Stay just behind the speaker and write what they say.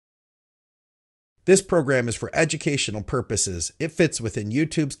This program is for educational purposes. It fits within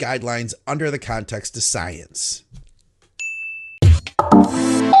YouTube's guidelines under the context of science.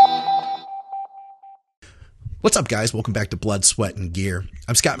 What's up, guys? Welcome back to Blood, Sweat, and Gear.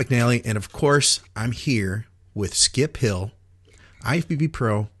 I'm Scott McNally, and of course, I'm here with Skip Hill, IFBB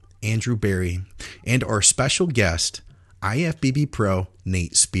Pro, Andrew Barry, and our special guest, IFBB Pro,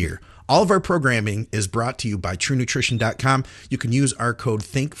 Nate Spear. All of our programming is brought to you by TrueNutrition.com. You can use our code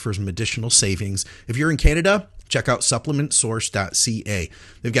THINK for some additional savings. If you're in Canada, check out supplementsource.ca.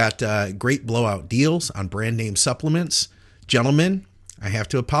 They've got great blowout deals on brand name supplements. Gentlemen, I have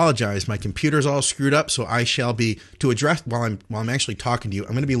to apologize. My computer's all screwed up, so I shall be, to address while I'm actually talking to you,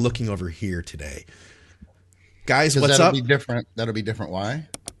 I'm going to be looking over here today. Guys, what's up? That'll be different. Why?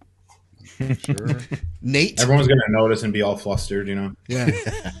 Sure. Nate. Everyone's going to notice and be all flustered, you know? Yeah.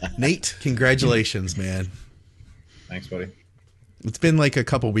 Nate, congratulations, man. Thanks, buddy. It's been like a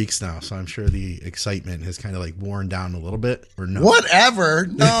couple weeks now, so I'm sure the excitement has kind of like worn down a little bit, or no? Whatever.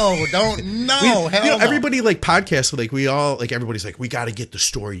 No, don't. No, hell no. Everybody like podcasts, like we all, like everybody's like, we got to get the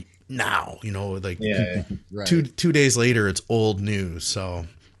story now, you know, like Right. two days later, it's old news. So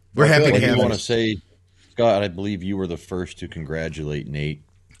we're happy to have I it. want to say, Scott, I believe you were the first to congratulate Nate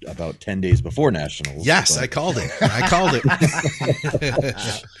about 10 days before Nationals. Yes, I called it.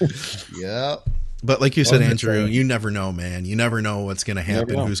 Yep. But like you said, Andrew, you never know, man. You never know what's going to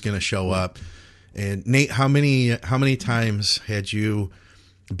happen, who's going to show up. And Nate, how many times had you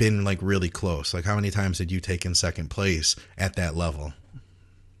been like really close? Like how many times had you taken second place at that level?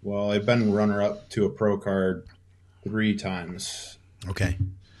 Well, I've been runner-up to a pro card 3 times. Okay.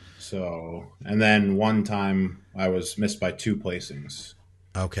 So, and then one time I was missed by 2 placings.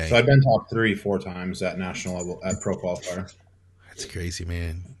 Okay. So I've been top 3 4 times at national level at pro qualifier. That's crazy,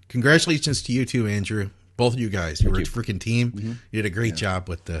 man. Congratulations to you too, Andrew. Both of you guys. You were a freaking team. Mm-hmm. You did a great job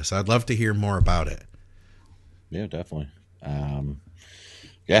with this. I'd love to hear more about it. Yeah, definitely. I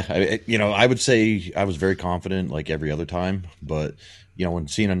would say I was very confident like every other time, but when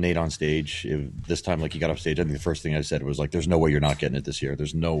seeing Nate on stage, this time, like he got off stage, I think the first thing I said was like, there's no way you're not getting it this year.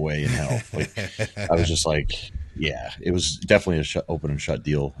 There's no way in hell. Like I was just like, yeah, it was definitely a open and shut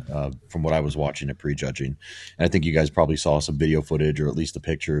deal from what I was watching at prejudging. And I think you guys probably saw some video footage or at least the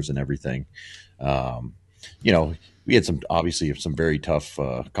pictures and everything. We had some very tough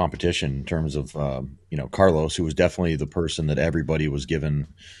competition in terms of, Carlos, who was definitely the person that everybody was given,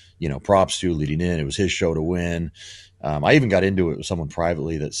 props to leading in. It was his show to win. I even got into it with someone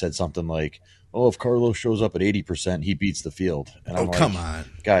privately that said something like, "Oh, if Carlos shows up at 80%, he beats the field." And I'm like, come on,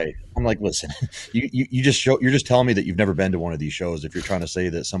 guy. I'm like, listen, you're just telling me that you've never been to one of these shows. If you're trying to say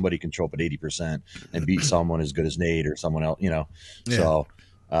that somebody can show up at 80% and beat someone as good as Nate or someone else, Yeah. So,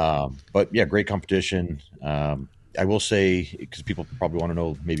 but yeah, great competition. I will say, because people probably want to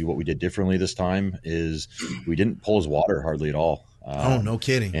know maybe what we did differently this time, is we didn't pull his water hardly at all. No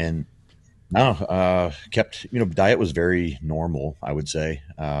kidding. And no, diet was very normal, I would say.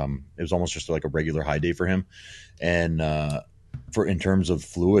 It was almost just like a regular high day for him. And in terms of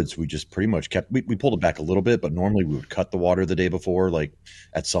fluids, we just pretty much we pulled it back a little bit, but normally we would cut the water the day before, like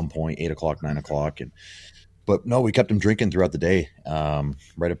at some point, 8 o'clock, 9 o'clock. But no, we kept him drinking throughout the day,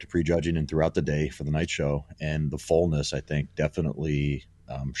 right up to prejudging and throughout the day for the night show. And the fullness, I think, definitely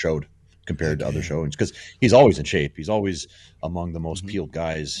showed compared to other showings, because he's always in shape. He's always among the most peeled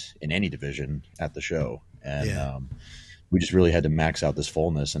guys in any division at the show. And we just really had to max out this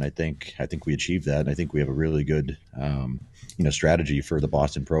fullness. And I think we achieved that. And I think we have a really good, strategy for the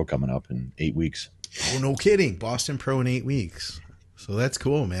Boston Pro coming up in 8 weeks. Oh, no kidding. Boston Pro in 8 weeks. So that's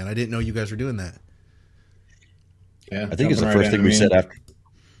cool, man. I didn't know you guys were doing that. Yeah, I think it's the first thing we said after.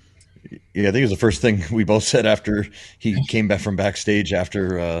 Yeah, I think it was the first thing we both said after he came back from backstage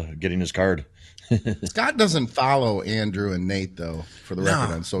after getting his card. Scott doesn't follow Andrew and Nate, though, for the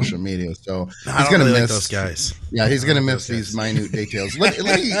record, on social media. So he's going to miss those guys. Yeah, he's going to miss these minute details. Let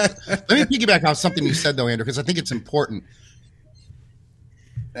me piggyback off something you said, though, Andrew, because I think it's important.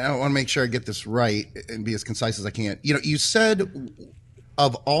 I want to make sure I get this right and be as concise as I can. You said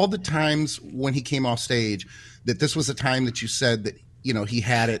of all the times when he came off stage that this was the time that you said that he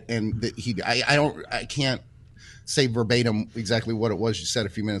had it, and that I can't say verbatim exactly what it was you said a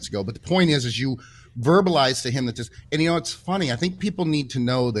few minutes ago, but the point is you verbalized to him that this, and it's funny, I think people need to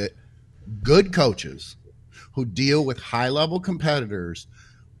know that good coaches who deal with high level competitors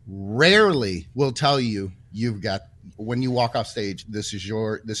rarely will tell you you've got, when you walk off stage, this is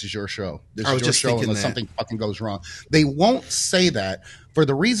your show. This is your show unless something fucking goes wrong. They won't say that for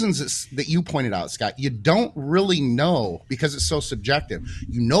the reasons that you pointed out, Scott. You don't really know because it's so subjective.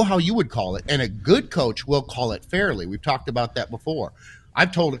 You know how you would call it, and a good coach will call it fairly. We've talked about that before.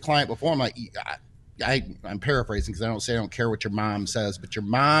 I've told a client before, I'm like, I'm paraphrasing because I don't say I don't care what your mom says, but your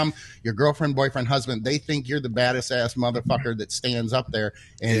mom, your girlfriend, boyfriend, husband, they think you're the baddest ass motherfucker that stands up there,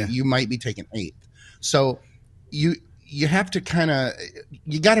 and you might be taking eighth. So you have to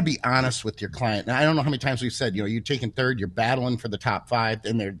you got to be honest with your client. Now, I don't know how many times we've said, you're taking third, you're battling for the top 5,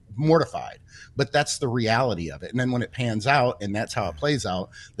 and they're mortified. But that's the reality of it. And then when it pans out and that's how it plays out,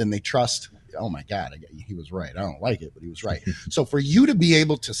 then they trust, oh my God, he was right. I don't like it, but he was right. So for you to be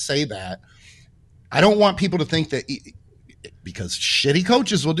able to say that, I don't want people to think that because shitty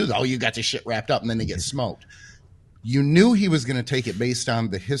coaches will do that. Oh, you got this shit wrapped up, and then they get smoked. You knew he was going to take it based on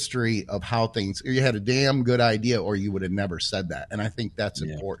the history of how things, you had a damn good idea, or you would have never said that. And I think that's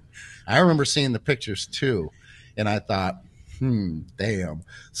important. I remember seeing the pictures too, and I thought, damn,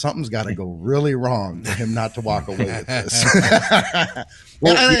 something's got to go really wrong for him not to walk away with this.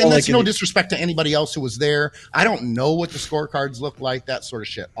 And that's no disrespect to anybody else who was there. I don't know what the scorecards look like, that sort of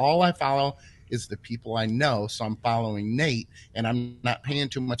shit. All I follow is the people I know. So I'm following Nate, and I'm not paying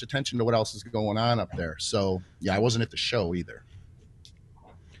too much attention to what else is going on up there. So I wasn't at the show either.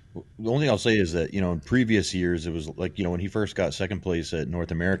 The only thing I'll say is that, in previous years, it was like, when he first got second place at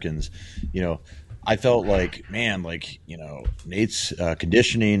North Americans, I felt like, man, Nate's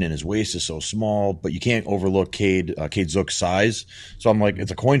conditioning and his waist is so small, but you can't overlook Cade Zook's size. So I'm like,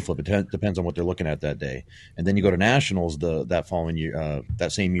 it's a coin flip. It depends on what they're looking at that day. And then you go to nationals that following year,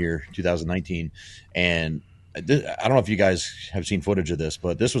 that same year, 2019, and I don't know if you guys have seen footage of this,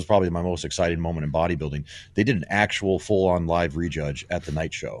 but this was probably my most exciting moment in bodybuilding. They did an actual full-on live rejudge at the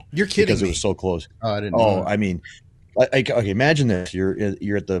night show. You're kidding because me. It was so close. Oh, I didn't know. I mean, okay, imagine this.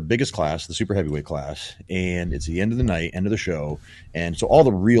 You're at the biggest class, the super heavyweight class, and it's the end of the night, end of the show, and so all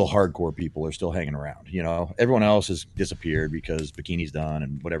the real hardcore people are still hanging around. Everyone else has disappeared because bikini's done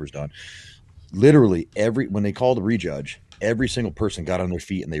and whatever's done. Literally, when they called the rejudge, every single person got on their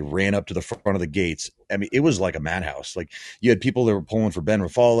feet and they ran up to the front of the gates. I mean, it was like a madhouse. Like, you had people that were pulling for Ben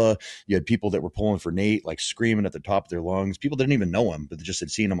Rafala. You had people that were pulling for Nate, like screaming at the top of their lungs. People didn't even know him, but they just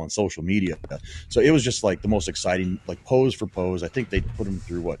had seen him on social media. So it was just like the most exciting, like pose for pose. I think they put him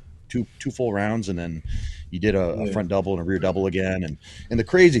through two full rounds, and then you did a front double and a rear double again. And the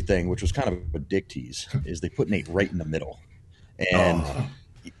crazy thing, which was kind of a dick tease, is they put Nate right in the middle. And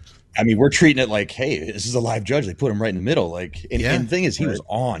I mean, we're treating it like, hey, this is a live judge. They put him right in the middle. And the thing is, he was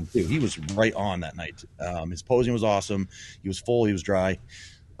on, too. He was right on that night. His posing was awesome. He was full. He was dry.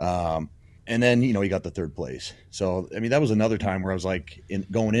 And then, he got the third place. So, I mean, that was another time where I was like,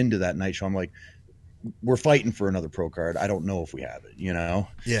 going into that night show, I'm like, we're fighting for another pro card. I don't know if we have it, Yeah.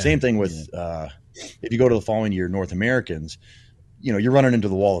 Same thing with, if you go to the following year, North Americans, you're running into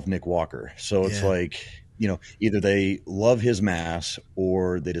the wall of Nick Walker. So it's like, either they love his mass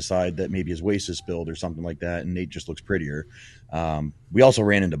or they decide that maybe his waist is spilled or something like that, and Nate just looks prettier. We also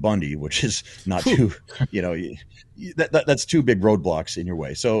ran into Bundy, which is not too, that's two big roadblocks in your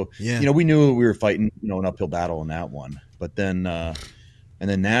way. So, we knew we were fighting, an uphill battle in that one. But then, and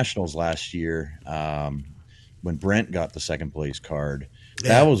then nationals last year, when Brent got the second place card,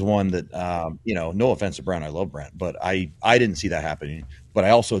 that was one that, no offense to Brent, I love Brent, but I didn't see that happening. But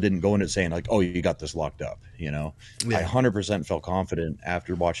I also didn't go into it saying like, oh, you got this locked up. I 100% felt confident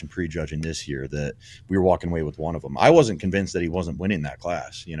after watching prejudging this year that we were walking away with one of them. I wasn't convinced that he wasn't winning that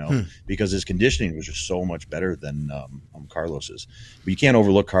class, because his conditioning was just so much better than Carlos's. But you can't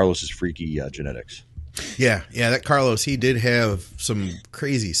overlook Carlos's freaky genetics. Yeah, that Carlos, he did have some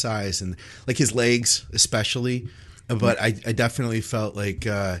crazy size, and like his legs especially. But I definitely felt like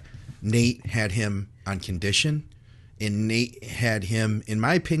Nate had him on condition, and Nate had him, in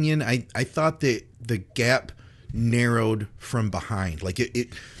my opinion, I thought that the gap narrowed from behind. Like I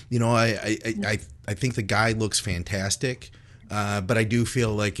think the guy looks fantastic. But I do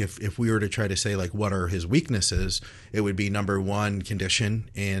feel like if we were to try to say like what are his weaknesses, it would be number 1, condition,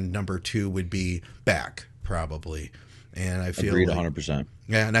 and number 2 would be back probably. And I feel agreed, like, 100%.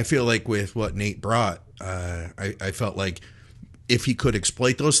 Yeah, and I feel like with what Nate brought, I felt like if he could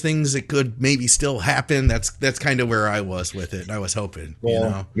exploit those things, it could maybe still happen. That's kind of where I was with it. And I was hoping,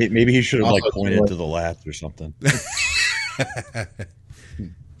 maybe he should have pointed to the lats or something.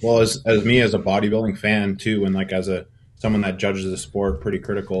 Well, as me as a bodybuilding fan too, and like as someone that judges the sport pretty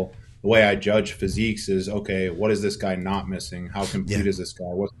critical, the way I judge physiques is, okay, what is this guy not missing? How complete is this guy?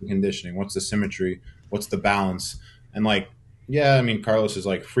 What's the conditioning? What's the symmetry? What's the balance? And like, I mean, Carlos is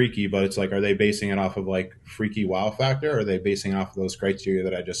like freaky, but it's like, are they basing it off of like freaky wow factor? Or are they basing it off of those criteria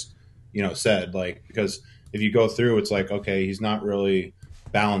that I just, said? Like, because if you go through, it's like, okay, he's not really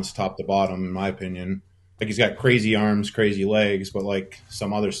balanced top to bottom, in my opinion. Like, he's got crazy arms, crazy legs, but like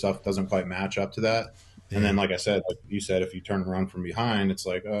some other stuff doesn't quite match up to that. And then, like I said, like you said, if you turn around from behind, it's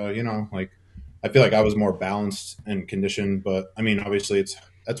like, like I feel like I was more balanced and conditioned. But I mean, obviously,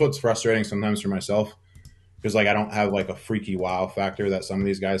 that's what's frustrating sometimes for myself because like I don't have like a freaky wow factor that some of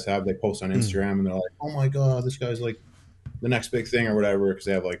these guys have. They post on Instagram and they're like, "Oh my god, this guy's like the next big thing" or whatever because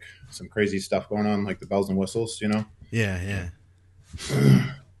they have like some crazy stuff going on, like the bells and whistles, you know? Yeah.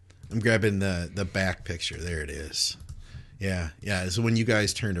 I'm grabbing the back picture. There it is. Yeah. So when you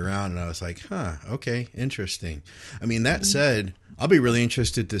guys turned around and I was like, huh, okay, interesting. I mean, that said, I'll be really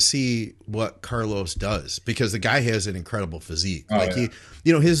interested to see what Carlos does because the guy has an incredible physique.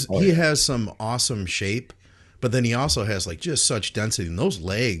 He has some awesome shape, but then he also has like just such density, and those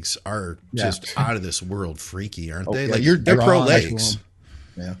legs are just out of this world freaky, aren't they? Like they're pro legs.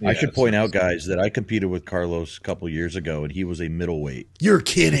 Yeah. I should point out, guys, that I competed with Carlos a couple years ago, and he was a middleweight. You're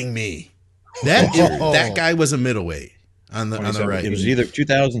kidding me. That guy was a middleweight on the right. It was either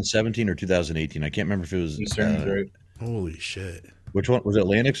 2017 or 2018. I can't remember if it was Easterns, right? Holy shit! Which one was it,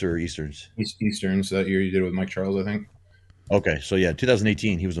 Atlantics or Easterns? Easterns that year you did with Mike Charles, I think. Okay, so yeah,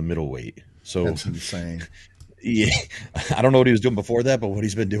 2018 he was a middleweight. So That's insane. Yeah, I don't know what he was doing before that, but what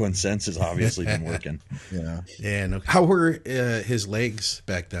he's been doing since has obviously been working. Yeah. No. How were his legs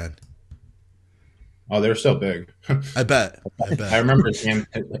back then? Oh, they were still big. I bet. I remember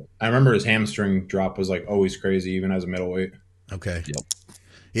his hamstring drop was like always crazy, even as a middleweight. Okay. Yep.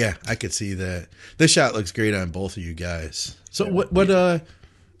 Yeah, I could see that. This shot looks great on both of you guys. So what? I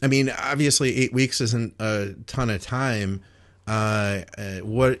mean, obviously 8 weeks isn't a ton of time.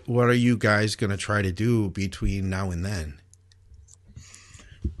 What are you guys going to try to do between now and then?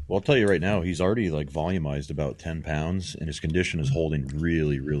 Well, I'll tell you right now, he's already like volumized about 10 pounds and his condition is holding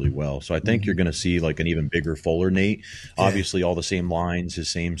really, really well. So I think you're going to see like an even bigger, fuller Nate. Yeah. Obviously all the same lines, his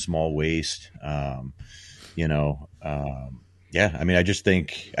same small waist. Yeah, I mean, I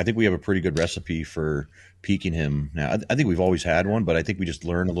think we have a pretty good recipe for peaking him. Now, I think we've always had one, but I think we just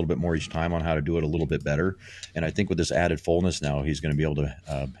learn a little bit more each time on how to do it a little bit better. And I think with this added fullness now, he's going to be able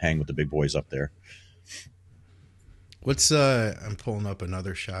to hang with the big boys up there. I'm pulling up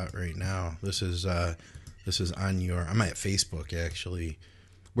another shot right now. This is on I'm at Facebook actually.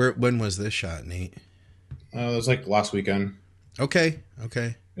 When was this shot, Nate? It was like last weekend. Okay.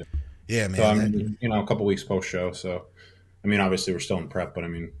 Yeah, man. So I'm, a couple weeks post show. So, I mean, obviously we're still in prep, but I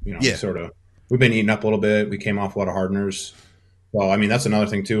mean, we've been eating up a little bit. We came off a lot of hardeners. Well, I mean, that's another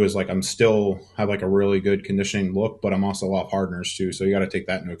thing too, is like I'm still have like a really good conditioning look, but I'm also off hardeners too. So you got to take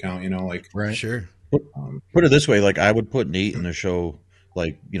that into account, Right. Sure. Put it this way, like I would put Nate in the show,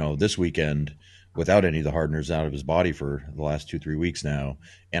 like, this weekend without any of the hardeners out of his body for the last 2-3 weeks now.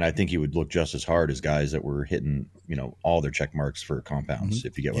 And I think he would look just as hard as guys that were hitting, all their check marks for compounds,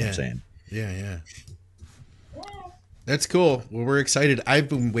 if you get what I'm saying. Yeah. That's cool. Well, we're excited. I've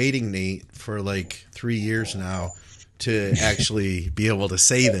been waiting, Nate, for like 3 years now to actually be able to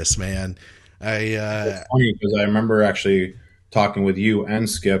say this, man. It's funny because I remember actually talking with you and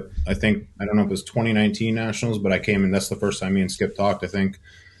Skip. I don't know if it was 2019 Nationals, but I came and that's the first time me and Skip talked, I think.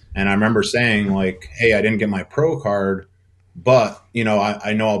 And I remember saying like, hey, I didn't get my pro card, but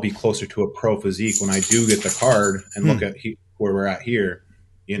I know I'll be closer to a pro physique when I do get the card and look at where we're at here.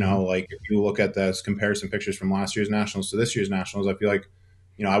 Like if you look at those comparison pictures from last year's Nationals to this year's Nationals, I feel like,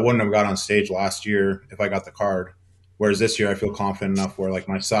 I wouldn't have got on stage last year if I got the card. Whereas this year I feel confident enough where like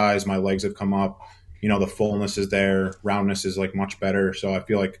my size, my legs have come up, the fullness is there, roundness is like much better. So I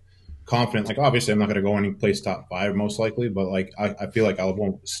feel like confident, like obviously I'm not going to go any place top 5 most likely, but like I feel like I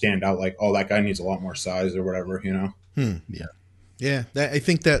won't stand out like, oh, that guy needs a lot more size or whatever, Yeah. I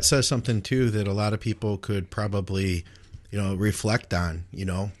think that says something too that a lot of people could probably, reflect on.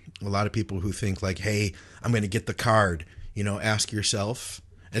 A lot of people who think like, hey, I'm going to get the card, ask yourself.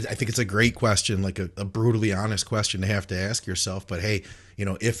 I think it's a great question, like a brutally honest question to have to ask yourself. But hey,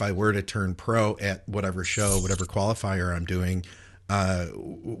 if I were to turn pro at whatever show, whatever qualifier I'm doing,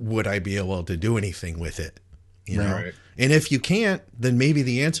 would I be able to do anything with it? Right. And if you can't, then maybe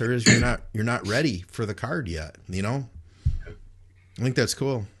the answer is you're not ready for the card yet. I think that's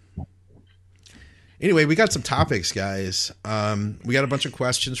cool. Anyway, we got some topics, guys. We got a bunch of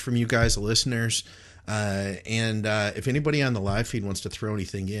questions from you guys, the listeners. And if anybody on the live feed wants to throw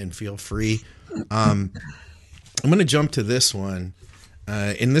anything in, feel free. I'm going to jump to this one.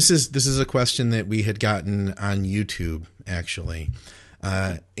 And this is a question that we had gotten on YouTube, actually.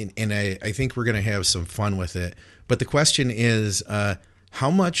 And I think we're going to have some fun with it. But the question is,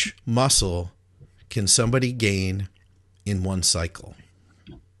 how much muscle can somebody gain in one cycle?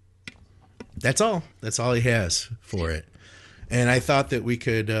 That's all. That's all he has for it. And I thought that we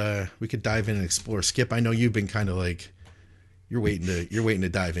could dive in and explore. Skip, I know you've been kind of like you're waiting to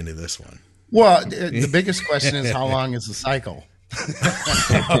dive into this one. Well, the biggest question is how long is the cycle?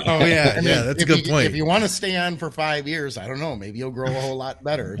 Oh yeah, yeah, that's a good point. If you want to stay on for 5 years, I don't know, maybe you'll grow a whole lot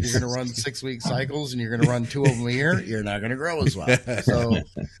better. If you're going to run 6-week cycles and you're going to run 2 of them a year, you're not going to grow as well. So,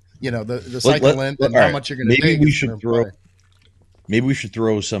 the cycle length and how much you're going to take. Maybe we should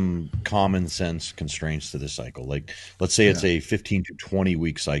throw some common sense constraints to this cycle. Like, let's say it's a 15 to 20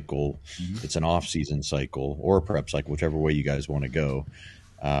 week cycle. Mm-hmm. It's an off season cycle or a prep cycle, whichever way you guys want to go.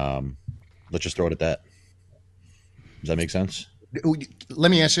 Let's just throw it at that. Does that make sense?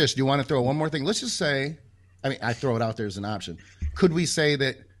 Let me ask you this. Do you want to throw one more thing? Let's just say, I throw it out there as an option. Could we say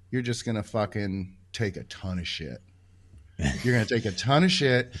that you're just going to fucking take a ton of shit? You're going to take a ton of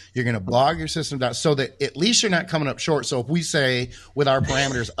shit. You're going to bog your system down so that at least you're not coming up short. So if we say with our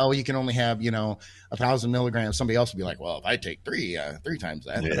parameters, you can only have, 1,000 milligrams, somebody else would be like, well, if I take three times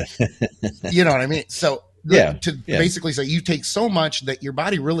that, you know what I mean? So basically say you take so much that your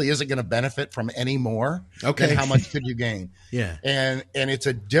body really isn't going to benefit from any more. Okay. Then how much could you gain? Yeah. And it's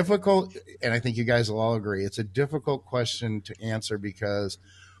a difficult, and I think you guys will all agree, it's a difficult question to answer because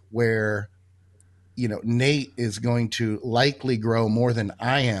where Nate is going to likely grow more than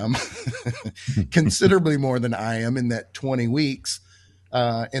I am, considerably more than I am in that 20 weeks.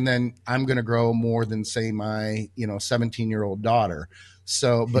 And then I'm going to grow more than, say, my 17-year-old daughter.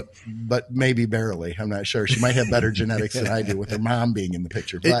 So, but maybe barely. I'm not sure. She might have better genetics than I do with her mom being in the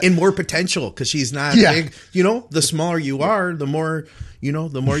picture. But, and more potential because she's not big. The smaller you are, the more you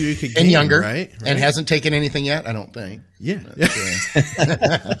could gain. And younger, right? And hasn't taken anything yet, I don't think. Yeah.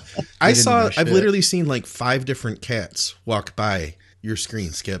 I've literally seen like 5 different cats walk by your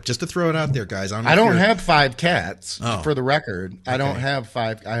screen, Skip, just to throw it out there, guys. I don't have 5 cats for the record. I don't have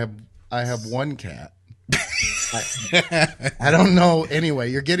 5. I have 1 cat. I don't know. Anyway,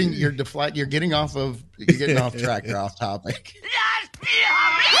 you're getting off track. You're off topic.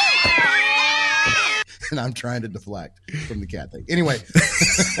 And I'm trying to deflect from the cat thing.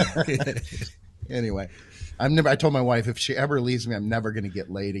 Anyway, I told my wife if she ever leaves me, I'm never going to get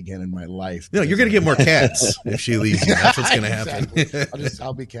laid again in my life. No, you're going to get more cats if she leaves you. That's what's going to happen.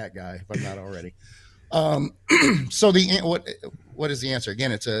 I'll be cat guy if I'm not already. So what is the answer?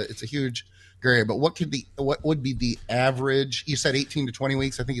 Again, it's a huge gray, but what would be the average? You said 18 to 20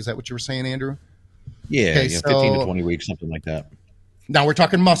 weeks. I think, is that what you were saying, Andrew? Yeah, 15 to 20 weeks, something like that. Now we're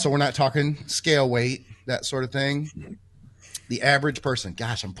talking muscle. We're not talking scale weight, that sort of thing. The average person,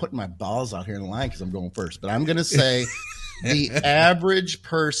 gosh, I'm putting my balls out here in the line because I'm going first, but I'm going to say the average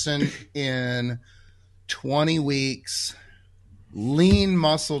person in 20 weeks, lean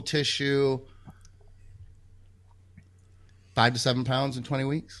muscle tissue, 5 to 7 pounds in 20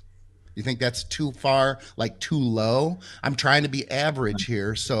 weeks. You think that's too far, like too low? I'm trying to be average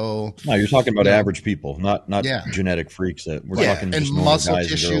here. So no, you're talking about average people, not genetic freaks. That we're talking and just muscle guys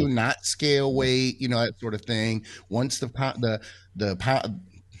tissue, not scale weight, that sort of thing. Once the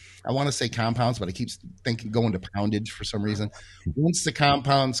I want to say compounds, but I keep going to poundage for some reason. Once the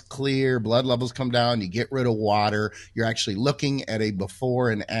compounds clear, blood levels come down, you get rid of water. You're actually looking at a before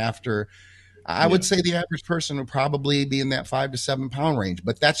and after. I would say the average person would probably be in that 5 to 7 pound range,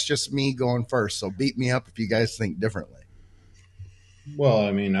 but that's just me going first. So beat me up if you guys think differently. Well,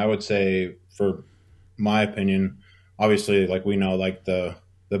 I would say, for my opinion, obviously, like we know, like the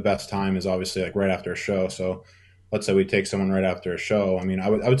best time is obviously like right after a show. So let's say we take someone right after a show. I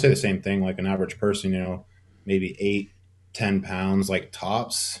would say the same thing, like an average person, maybe 8-10 pounds, like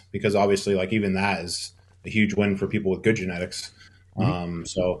tops, because obviously, like even that is a huge win for people with good genetics.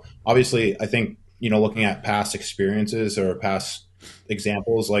 So obviously I think, looking at past experiences or past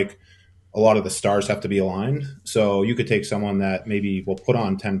examples, like a lot of the stars have to be aligned. So you could take someone that maybe will put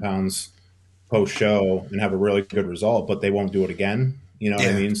on 10 pounds post show and have a really good result, but they won't do it again. What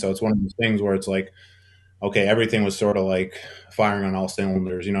I mean? So it's one of those things where it's like, okay, everything was sort of like firing on all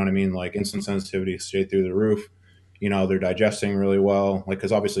cylinders, you know what I mean? Like instant sensitivity straight through the roof. They're digesting really well, like,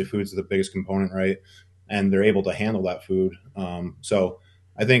 cause obviously food's the biggest component, right? And they're able to handle that food. So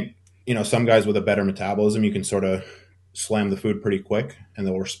I think, some guys with a better metabolism, you can sort of slam the food pretty quick and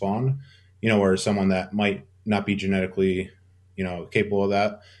they'll respond, whereas someone that might not be genetically, capable of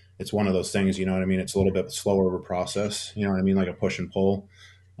that, it's one of those things, you know what I mean? It's a little bit slower of a process, you know what I mean? Like a push and pull.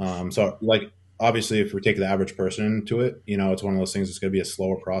 So like, obviously if we take the average person to it, it's one of those things that's going to be a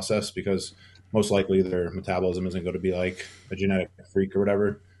slower process because most likely their metabolism isn't going to be like a genetic freak or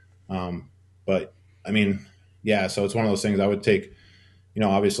whatever. But so it's one of those things I would take,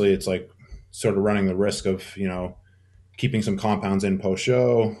 obviously it's like sort of running the risk of, keeping some compounds in post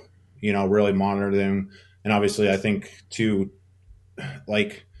show, really monitor them. And obviously I think too,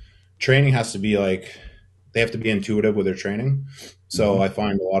 like training has to be like, they have to be intuitive with their training. So I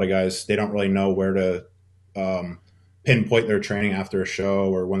find a lot of guys, they don't really know where to pinpoint their training after a show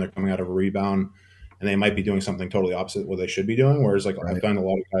or when they're coming out of a rebound, and they might be doing something totally opposite what they should be doing. Whereas like I find a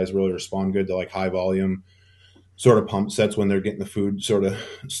lot of guys really respond good to like high volume sort of pump sets when they're getting the food sort of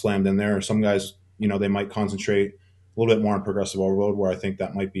slammed in there. Or some guys, you know, they might concentrate a little bit more on progressive overload, where I think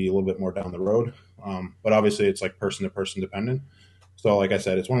that might be a little bit more down the road. But obviously it's like person to person dependent. So like I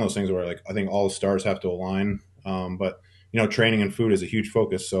said, it's one of those things where like I think all the stars have to align. But you know, training and food is a huge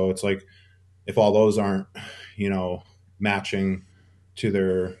focus. So it's like if all those aren't, you know, matching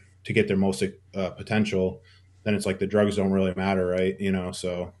to get their most potential, then it's like the drugs don't really matter, right? You know,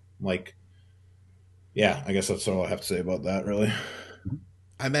 so like, yeah, I guess that's all I have to say about that, really.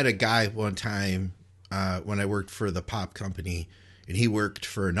 I met a guy one time when I worked for the pop company, and he worked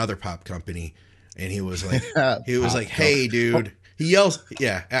for another pop company, and he was like, "Hey, dude." He yells,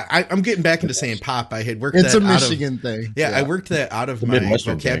 "Yeah, I'm getting back into saying pop." I had worked. It's that a Michigan thing. Yeah, I worked that out of my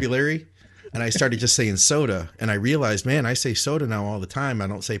vocabulary. Thing. And I started just saying soda, and I realized, man, I say soda now all the time. I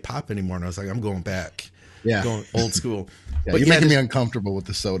don't say pop anymore. And I was like, I'm going back. Yeah. Going old school. Yeah, but you're making me uncomfortable with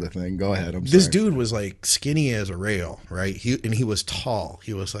the soda thing. Go ahead. This dude was like skinny as a rail, right? He was tall.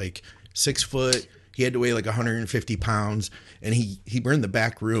 He was like 6 foot. He had to weigh like 150 pounds. And he were in the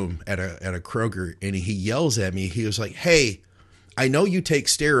back room at a Kroger, and he yells at me. He was like, "Hey, I know you take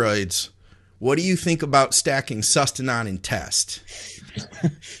steroids. What do you think about stacking Sustanon and Test?"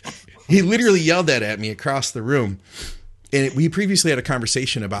 He literally yelled that at me across the room. And we previously had a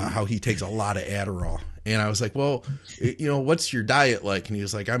conversation about how he takes a lot of Adderall. And I was like, well, you know, what's your diet like? And he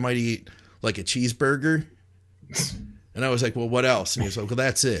was like, I might eat like a cheeseburger. And I was like, well, what else? And he was like, well,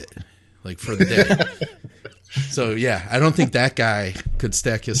 that's it. Like for the day. So, yeah, I don't think that guy could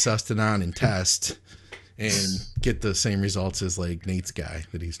stack his Sustanon and Test and get the same results as like Nate's guy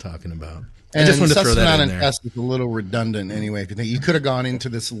that he's talking about. And I just wanted to throw that in there. Test is a little redundant anyway. If you think you could have gone into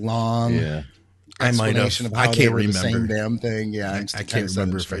this long I might have. Of how I can't remember the same damn thing. Yeah, I can't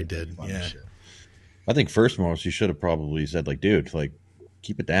remember if I did. Yeah, I think first and foremost, you should have probably said like, dude, like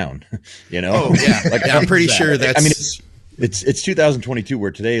keep it down. You know? Oh yeah, like I'm pretty sure that's. I mean, it's 2022 where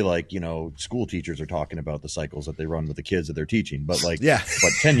today, like, you know, school teachers are talking about the cycles that they run with the kids that they're teaching. But like, but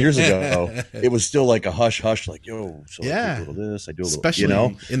 10 years ago, it was still like a hush, like, yo, so I do a little this, I do a little, especially you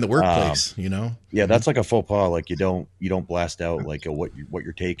know, in the workplace, you know. Yeah, that's like a faux pas. Like you don't blast out like what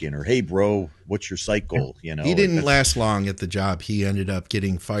you're taking, or hey, bro, what's your cycle? You know, he didn't last long at the job. He ended up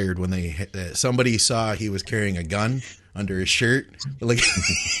getting fired when somebody saw he was carrying a gun under his shirt. Like,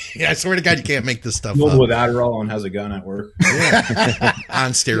 yeah, I swear to God, you can't make this stuff up. With Adderall and has a gun at work. Yeah.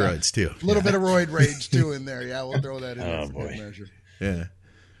 On steroids too. A little bit of roid rage too in there. Yeah, we'll throw that in as a good measure. Yeah.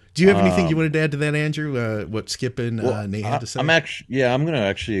 Do you have anything you wanted to add to that, Andrew? What Skip and Nate had to say? I'm going to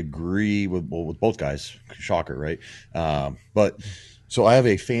actually agree with both guys. Shocker, right? But so I have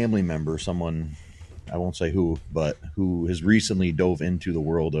a family member, someone, I won't say who, but who has recently dove into the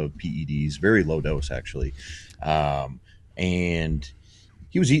world of PEDs, very low dose actually. And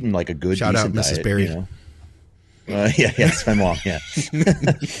he was eating like a good shout out Mrs. Diet, Berry. You know? Yeah, it's my mom. Yeah,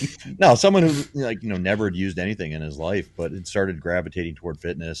 no, someone who like never had used anything in his life, but it started gravitating toward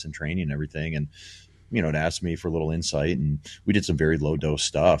fitness and training and everything, and it asked me for a little insight, and we did some very low dose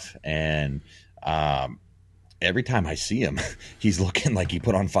stuff. And every time I see him, he's looking like he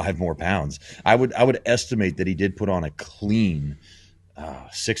put on 5 more pounds. I would estimate that he did put on a clean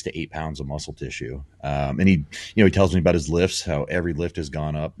 6 to 8 pounds of muscle tissue. And he tells me about his lifts, how every lift has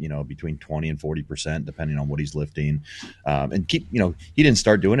gone up, between 20 and 40%, depending on what he's lifting. And he didn't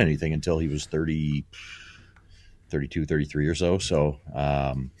start doing anything until he was 32, 33 or so. So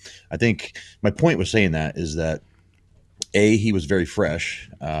I think my point was saying that is that he was very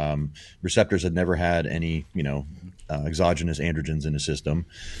fresh. Receptors had never had any, exogenous androgens in his system.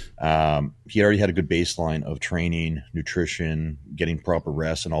 He already had a good baseline of training, nutrition, getting proper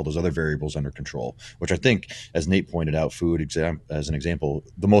rest, and all those other variables under control, which I think, as Nate pointed out, food as an example,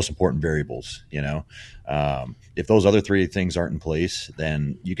 the most important variables. If those other 3 things aren't in place,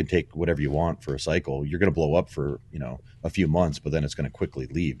 then you can take whatever you want for a cycle. You're going to blow up for, a few months, but then it's going to quickly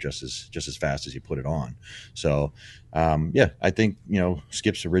leave just as fast as you put it on. So, I think,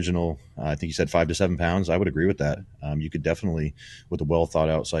 Skip's original, I think he said 5 to 7 pounds. I would agree with that. You could definitely, with a well thought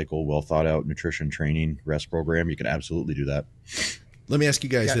out cycle, well thought out nutrition, training, rest program, you could absolutely do that. Let me ask you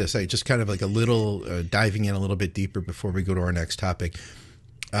guys this. Just kind of like a little diving in a little bit deeper before we go to our next topic.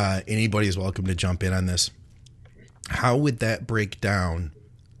 Anybody is welcome to jump in on this. How would that break down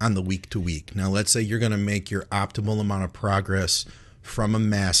on the week to week? Now, let's say you're going to make your optimal amount of progress from a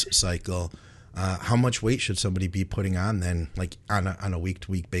mass cycle. How much weight should somebody be putting on then, like on a week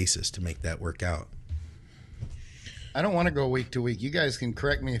to week basis to make that work out? I don't want to go week to week. You guys can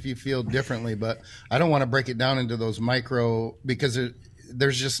correct me if you feel differently, but I don't want to break it down into those micro, because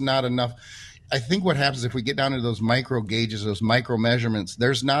there's just not enough. I think what happens if we get down to those micro gauges, those micro measurements,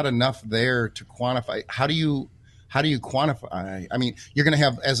 there's not enough there to quantify. How do you quantify? I mean, you're going to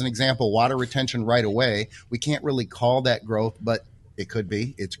have, as an example, water retention right away. We can't really call that growth, but it could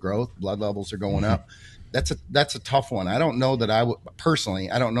be. It's growth. Blood levels are going up. That's a tough one. I don't know that I would personally.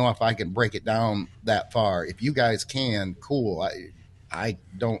 I don't know if I can break it down that far. If you guys can, cool. I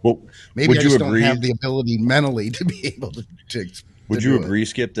don't. Well, maybe I just don't have the ability mentally to be able to would you agree,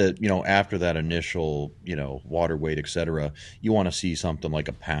 Skip, that, after that initial, water weight, et cetera, you want to see something like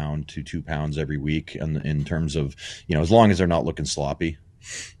 1 pound to 2 pounds every week in terms of, as long as they're not looking sloppy?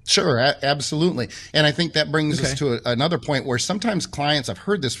 Sure, absolutely. And I think that brings us to another point where sometimes clients, I've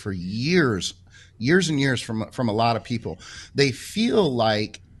heard this for years and years from a lot of people, they feel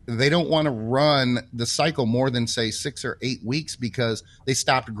like they don't want to run the cycle more than, say, 6 or 8 weeks because they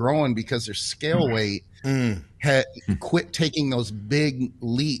stopped growing because their scale weight had quit taking those big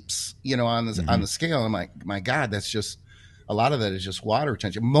leaps, on the scale. I'm like, my God, that's just a lot of that is just water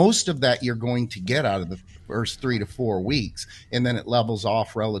retention. Most of that you're going to get out of the first 3 to 4 weeks, and then it levels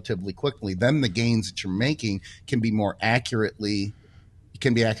off relatively quickly. Then the gains that you're making can be accurately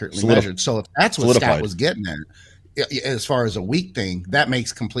measured. So if that's what Scott was getting at, as far as a week thing, that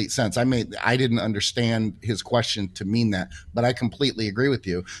makes complete sense. I didn't understand his question to mean that, but I completely agree with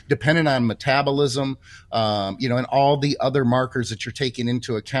you. Depending on metabolism, and all the other markers that you're taking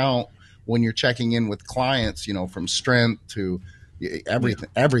into account when you're checking in with clients, from strength to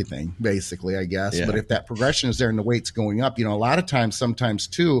everything basically, I guess. Yeah. But if that progression is there and the weight's going up, a lot of times, sometimes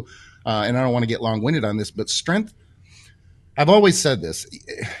too, and I don't want to get long-winded on this, but strength, I've always said this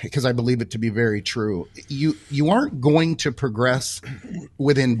because I believe it to be very true. You aren't going to progress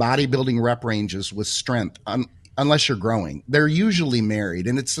within bodybuilding rep ranges with strength unless you're growing. They're usually married.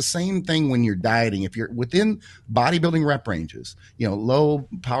 And it's the same thing when you're dieting. If you're within bodybuilding rep ranges, low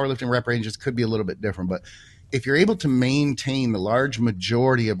powerlifting rep ranges could be a little bit different. But if you're able to maintain the large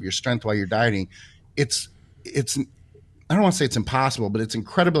majority of your strength while you're dieting, it's I don't want to say it's impossible, but it's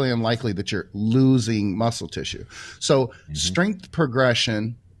incredibly unlikely that you're losing muscle tissue. So strength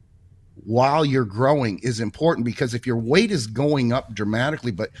progression while you're growing is important, because if your weight is going up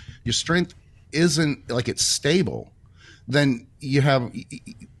dramatically, but your strength isn't it's stable, then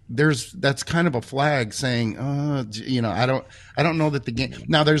that's kind of a flag saying, I don't know that the game.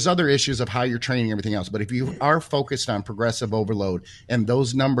 Now there's other issues of how you're training, everything else, but if you are focused on progressive overload and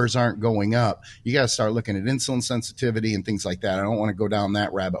those numbers aren't going up, you got to start looking at insulin sensitivity and things like that. I don't want to go down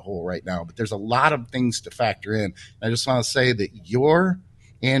that rabbit hole right now, but there's a lot of things to factor in. I just want to say that your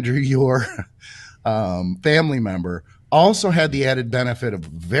family member also had the added benefit of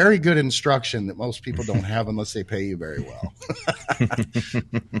very good instruction that most people don't have unless they pay you very well.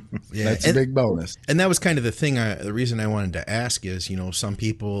 Yeah, that's a big bonus. And that was kind of the thing. The reason I wanted to ask is, some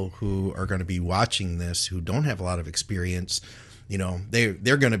people who are going to be watching this who don't have a lot of experience,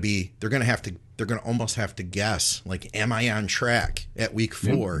 they're going to almost have to guess, am I on track at week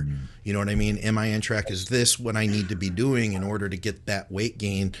 4? You know what I mean? Am I on track? Is this what I need to be doing in order to get that weight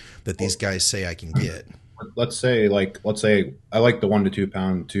gain that these guys say I can get? Let's say I like the 1 to 2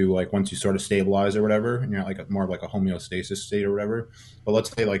 pound to once you sort of stabilize or whatever, and you're at more of a homeostasis state or whatever. But let's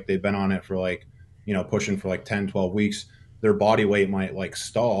say they've been on it for pushing for 10, 12 weeks, their body weight might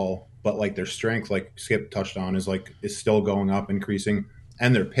stall, but their strength, like Skip touched on, is still going up, increasing,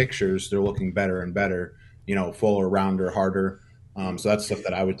 and their pictures, they're looking better and better, fuller, rounder, harder. So that's stuff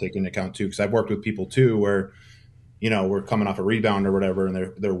that I would take into account too, because I've worked with people too where we're coming off a rebound or whatever,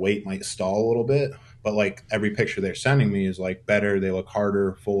 and their weight might stall a little bit, but every picture they're sending me is better. They look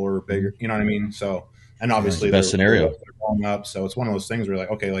harder, fuller, bigger. You know what I mean? So, and obviously the best scenario. They're going up. So it's one of those things where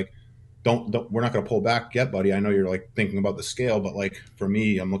okay, don't we're not going to pull back yet, buddy. I know you're thinking about the scale, but for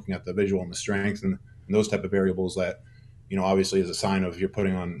me, I'm looking at the visual and the strength and those type of variables that, obviously is a sign of you're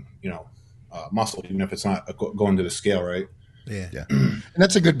putting on, muscle, even if it's not going to the scale, right? Yeah. And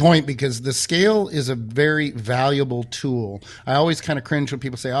that's a good point, because the scale is a very valuable tool. I always kind of cringe when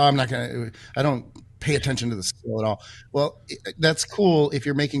people say, I don't pay attention to the scale at all. Well, that's cool if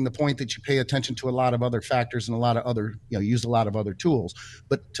you're making the point that you pay attention to a lot of other factors and a lot of other, use a lot of other tools.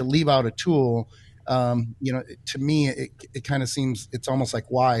 But to leave out a tool, to me, it kind of seems, it's almost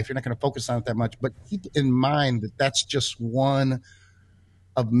why, if you're not going to focus on it that much. But keep in mind that that's just one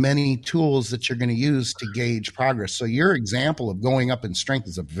of many tools that you're going to use to gauge progress. So your example of going up in strength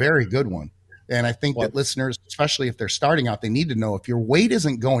is a very good one. And I think that listeners, especially if they're starting out, they need to know if your weight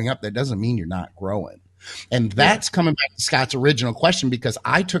isn't going up, that doesn't mean you're not growing. And that's coming back to Scott's original question, because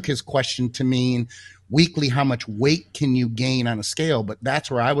I took his question to mean weekly, how much weight can you gain on a scale? But that's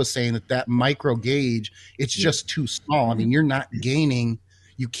where I was saying that micro gauge, it's just too small. I mean, you're not gaining,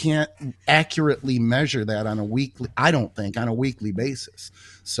 you can't accurately measure that on a weekly, I don't think, on a weekly basis.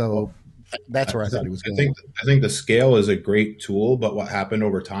 So that's where I thought he was going. I think the scale is a great tool, but what happened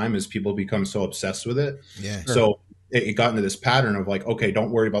over time is people become so obsessed with it. Yeah. So it got into this pattern of like, okay,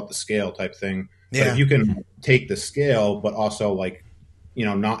 don't worry about the scale type thing. Yeah. But if you can take the scale, but also like, you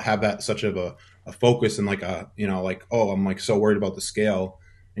know, not have that such of a focus and like a, you know, like, oh, I'm like so worried about the scale,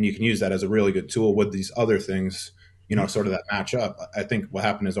 and you can use that as a really good tool with these other things, you know, sort of that match up. I think what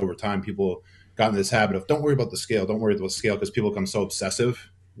happened is over time, people got into this habit of don't worry about the scale, because people become so obsessive,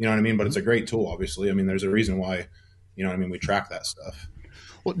 you know what I mean? But it's a great tool, obviously. I mean, there's a reason why, you know what I mean, we track that stuff.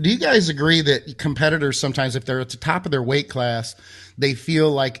 Well, do you guys agree that competitors sometimes, if they're at the top of their weight class, they feel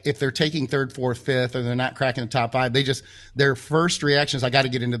like if they're taking third, fourth, fifth, or they're not cracking the top five, their first reaction is, I got to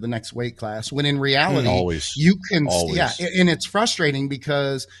get into the next weight class. When in reality, you can, and it's frustrating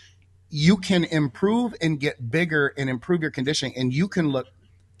because you can improve and get bigger and improve your conditioning, and you can look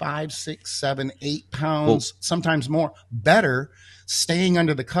 5, 6, 7, 8 pounds, sometimes more, better, staying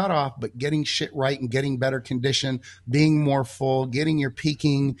under the cutoff, but getting shit right and getting better condition, being more full, getting your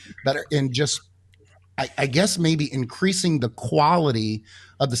peaking better, and just, I guess maybe increasing the quality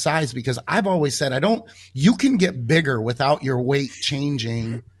of the size, because I've always said, you can get bigger without your weight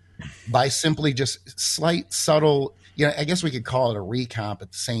changing by simply just slight, subtle, you know, I guess we could call it a recomp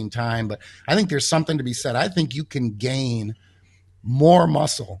at the same time, but I think there's something to be said. I think you can gain more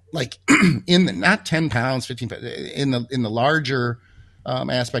muscle, like in the, not 10 pounds, 15 pounds, in the larger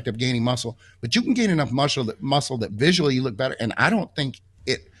aspect of gaining muscle, but you can gain enough muscle that visually you look better. And I don't think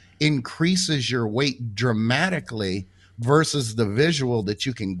it increases your weight dramatically versus the visual that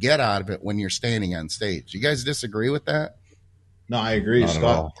you can get out of it when you're standing on stage. You guys disagree with that? No, I agree,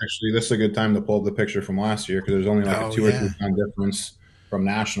 Scott. Actually, this is a good time to pull up the picture from last year, because there's only like a 2 or 3 pound difference from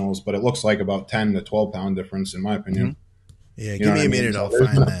nationals, but it looks like about 10 to 12 pound difference in my opinion. Mm-hmm. Yeah, give me a minute. I'll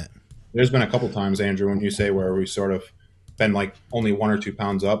find that. There's been a couple times, Andrew, when you say where we sort of been like only 1 or 2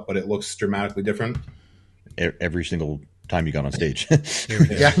 pounds up, but it looks dramatically different. Every single time you got on stage.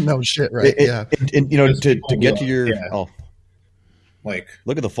 Yeah, no shit, right? And you know, to get to your like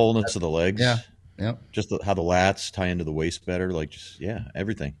look at the fullness of the legs. Yeah. Just how the lats tie into the waist better. Like, just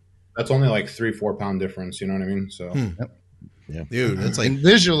everything. That's only like 3-4 pound difference. You know what I mean? So. Yeah, dude, that's like, and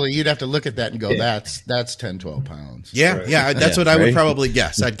visually you'd have to look at that and go, that's 10, 12 pounds. Yeah. Right. Yeah. That's what I would probably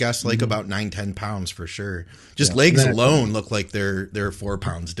guess. I'd guess like about 9, 10 pounds for sure. Just legs alone look like they're 4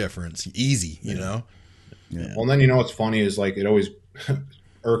 pounds difference. Easy, you know? Yeah. Well, and then, you know, what's funny is like, it always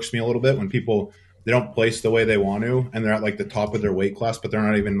irks me a little bit when people, they don't place the way they want to, and they're at like the top of their weight class, but they're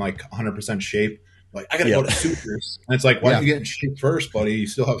not even like 100% shape. Like, I got to go to Supers. And it's like, why don't you get in shape first, buddy? You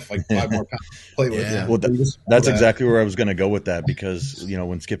still have like 5 more pounds to play with. Yeah. Well, that's exactly where I was going to go with that, because, you know,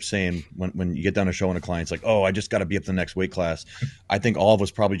 when Skip's saying, when you get down a show and a client's like, oh, I just got to be up to the next weight class, I think all of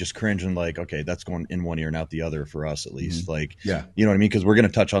us probably just cringe and like, okay, that's going in one ear and out the other for us at least. Like, you know what I mean? Because we're going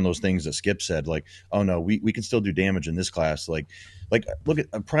to touch on those things that Skip said, like, oh no, we can still do damage in this class. Like look at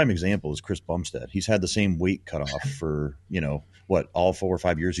a prime example is Chris Bumstead. He's had the same weight cutoff for, you know, all 4 or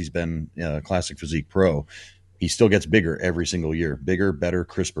 5 years he's been Classic Physique Pro. He still gets bigger every single year, bigger, better,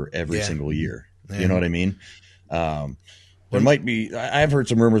 crisper every single year. You know what I mean? There might be, I've heard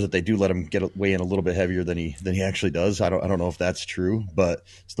some rumors that they do let him weigh in a little bit heavier than he actually does. I don't know if that's true, but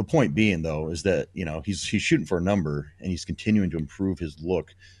it's the point being though, is that, you know, he's shooting for a number and he's continuing to improve his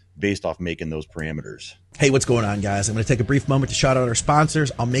look based off making those parameters. Hey, what's going on, guys? I'm going to take a brief moment to shout out our sponsors.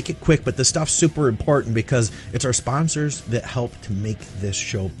 I'll make it quick, but this stuff's super important because it's our sponsors that help to make this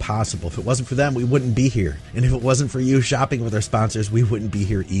show possible. If it wasn't for them, we wouldn't be here. And if it wasn't for you shopping with our sponsors, we wouldn't be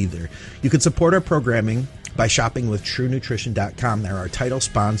here either. You can support our programming by shopping with TrueNutrition.com. They're our title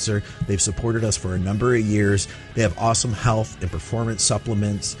sponsor. They've supported us for a number of years. They have awesome health and performance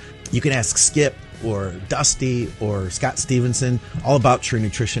supplements. You can ask Skip or Dusty or Scott Stevenson all about True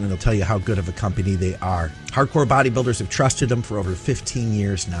Nutrition, and they'll tell you how good of a company they are. Hardcore bodybuilders have trusted them for over 15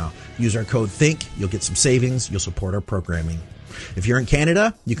 years now. Use our code THINK. You'll get some savings. You'll support our programming. If you're in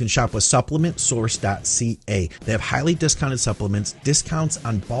Canada, you can shop with supplementsource.ca. They have highly discounted supplements, discounts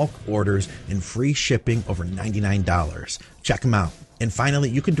on bulk orders, and free shipping over $99. Check them out. And finally,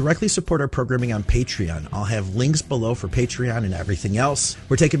 you can directly support our programming on Patreon. I'll have links below for Patreon and everything else.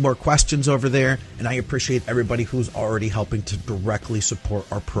 We're taking more questions over there, and I appreciate everybody who's already helping to directly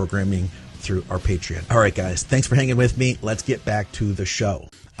support our programming through our Patreon. All right, guys, thanks for hanging with me. Let's get back to the show.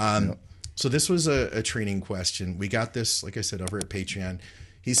 So this was a training question. We got this, like I said, over at Patreon.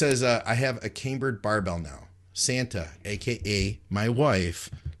 He says, I have a cambered barbell now. Santa, a.k.a. my wife,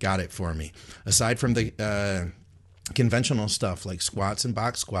 got it for me. Aside from the conventional stuff like squats and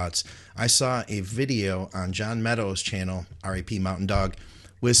box squats, I saw a video on John Meadows' channel, RIP Mountain Dog,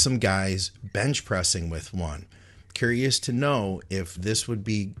 with some guys bench pressing with one. Curious to know if this would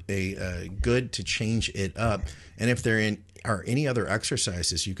be a good to change it up, and if there are any other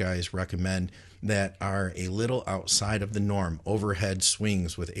exercises you guys recommend that are a little outside of the norm. Overhead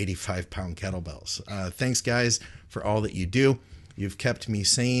swings with 85-pound kettlebells. Thanks, guys, for all that you do. You've kept me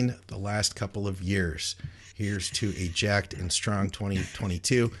sane the last couple of years. Here's to a jacked and strong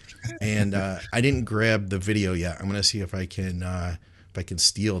 2022. And I didn't grab the video yet. I'm going to see if I can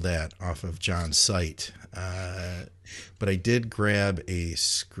steal that off of John's site. But I did grab a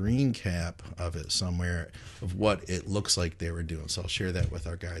screen cap of it somewhere of what it looks like they were doing. So I'll share that with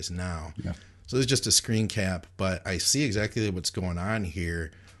our guys now. Yeah. So this is just a screen cap, but I see exactly what's going on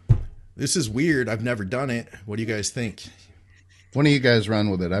here. This is weird. I've never done it. What do you guys think? One of you guys run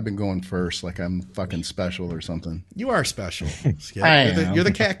with it. I've been going first, like I'm fucking special or something. You are special. You're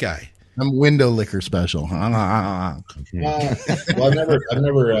the cat guy. I'm window licker special. Well, I've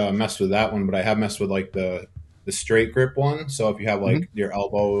never messed with that one, but I have messed with like the straight grip one. So if you have like your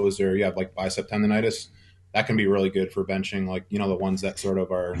elbows or you have like bicep tendonitis, that can be really good for benching. Like, you know, the ones that sort of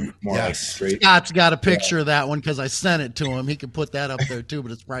are more like straight. Scott's got a picture of that one because I sent it to him. He can put that up there too,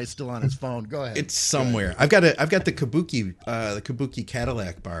 but it's probably still on his phone. Go ahead. It's somewhere. I've got the Kabuki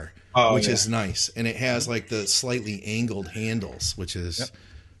Cadillac bar, which is nice, and it has like the slightly angled handles, which is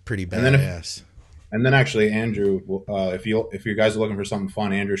pretty badass. And then actually, Andrew, if you guys are looking for something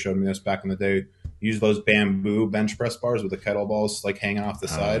fun, Andrew showed me this back in the day. Use those bamboo bench press bars with the kettlebells like hanging off the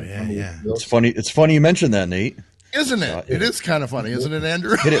side. Yeah. It's funny. It's funny you mentioned that, Nate. Isn't it? It is kind of funny, isn't it,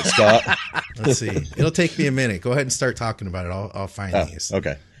 Andrew? Hit it, Scott. Let's see. It'll take me a minute. Go ahead and start talking about it. I'll find these.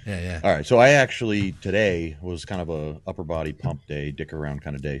 Okay. Yeah. All right. So I actually, today was kind of a upper body pump day, dick around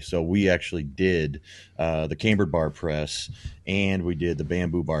kind of day. So we actually did the cambered bar press, and we did the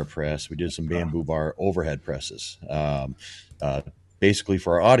bamboo bar press. We did some bamboo bar overhead presses. Basically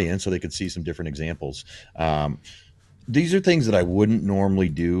for our audience, so they could see some different examples. These are things that I wouldn't normally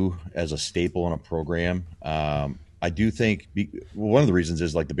do as a staple in a program. I do think one of the reasons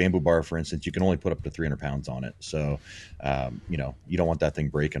is like the bamboo bar, for instance, you can only put up to 300 pounds on it. So, you don't want that thing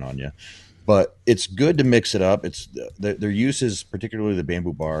breaking on you. But it's good to mix it up. It's their uses, particularly the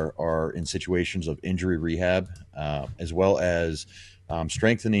bamboo bar, are in situations of injury rehab, as well as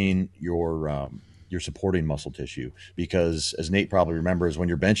strengthening your supporting muscle tissue, because as Nate probably remembers, when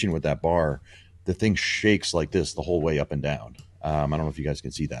you're benching with that bar, the thing shakes like this the whole way up and down. I don't know if you guys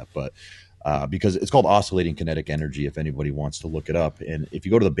can see that, but because it's called oscillating kinetic energy, if anybody wants to look it up. And if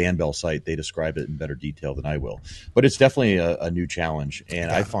you go to the Bandbell site, they describe it in better detail than I will. But it's definitely a new challenge.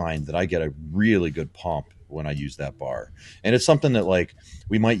 And I find that I get a really good pump when I use that bar. And it's something that like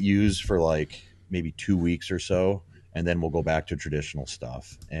we might use for like maybe 2 weeks or so, and then we'll go back to traditional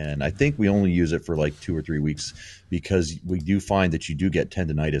stuff. And I think we only use it for like 2 or 3 weeks, because we do find that you do get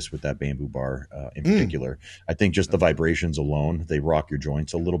tendonitis with that bamboo bar in particular. I think just the vibrations alone, they rock your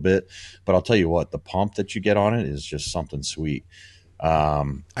joints a little bit. But I'll tell you what, the pump that you get on it is just something sweet. I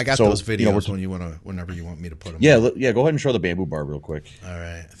got those videos whenever you want me to put them. Yeah, go ahead and show the bamboo bar real quick. All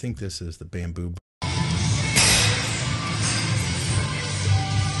right. I think this is the bamboo bar.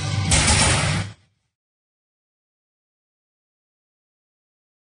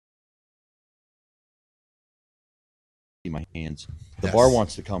 My hands. The bar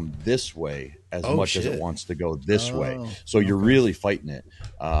wants to come this way as much as it wants to go this way. So you're really fighting it.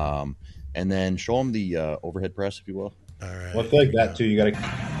 And then show them the overhead press, if you will. All right. Well, I feel like that too. You got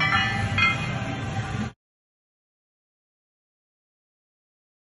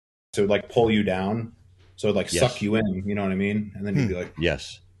to like pull you down, so like suck you in. You know what I mean? And then you'd be like,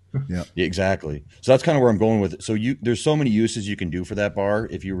 yes. Yeah, exactly. So that's kind of where I'm going with it. So there's so many uses you can do for that bar.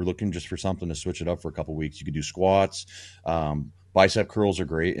 If you were looking just for something to switch it up for a couple of weeks, you could do squats. Bicep curls are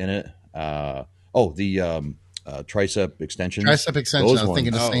great in it. The tricep extensions. Tricep extensions. I was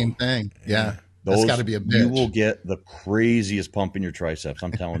thinking the same thing. Yeah. That's got to be a bitch. You will get the craziest pump in your triceps.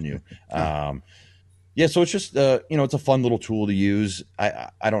 I'm telling you. So it's just, it's a fun little tool to use.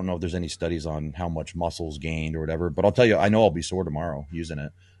 I don't know if there's any studies on how much muscle's gained or whatever, but I'll tell you, I know I'll be sore tomorrow using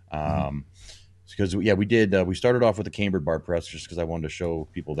it. Because we started off with the cambered bar press just because I wanted to show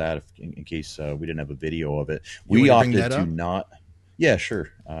people that in case we didn't have a video of it. We opted to not. Yeah,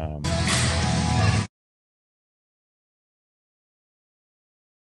 sure.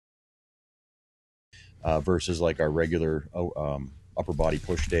 Versus like our regular upper body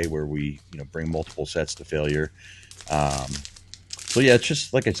push day where we bring multiple sets to failure. So yeah, it's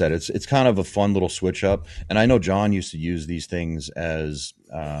just like I said, it's kind of a fun little switch up. And I know John used to use these things as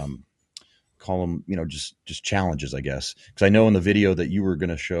call them, just challenges, I guess. Because I know in the video that you were going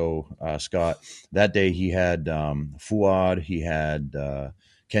to show, Scott, that day he had Fuad, he had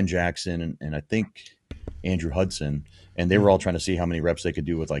Ken Jackson, and I think Andrew Hudson, and they were all trying to see how many reps they could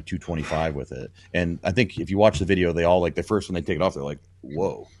do with like 225 with it. And I think if you watch the video, they all like the first when they take it off, they're like,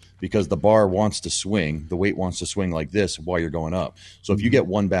 whoa, because the bar wants to swing, the weight wants to swing like this while you're going up. So if you get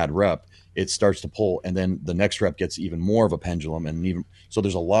one bad rep, it starts to pull, and then the next rep gets even more of a pendulum, and even so,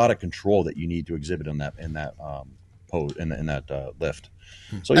 there's a lot of control that you need to exhibit in that pose in that lift.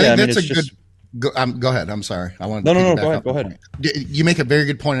 So yeah, I mean, it's just go ahead. I'm sorry. I want no. Go ahead. You make a very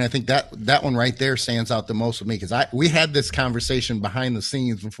good point, and I think that one right there stands out the most with me because we had this conversation behind the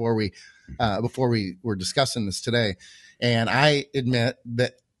scenes before we were discussing this today, and I admit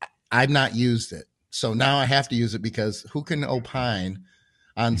that I've not used it, so now I have to use it because who can opine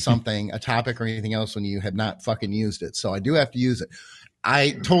on something, a topic or anything else when you have not fucking used it? So I do have to use it.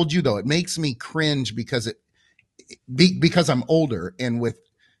 I told you though, it makes me cringe because because I'm older, and with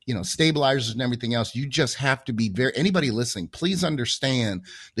stabilizers and everything else, you just have to be anybody listening, please understand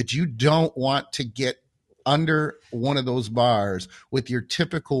that you don't want to get under one of those bars with your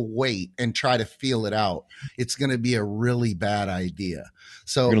typical weight and try to feel it out. It's going to be a really bad idea.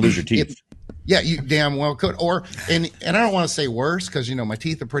 So you're going to lose your teeth. Yeah, you damn well could. And I don't want to say worse because, my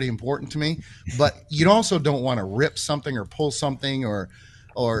teeth are pretty important to me, but you also don't want to rip something or pull something or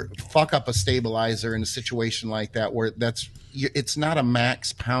fuck up a stabilizer in a situation like that where it's not a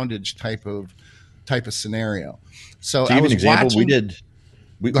max poundage type of scenario. So to give an example, watching,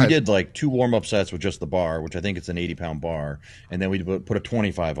 we did like 2 warm-up sets with just the bar, which I think it's an 80-pound bar, and then we put a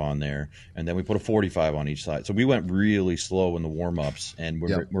 25 on there, and then we put a 45 on each side. So we went really slow in the warm-ups, and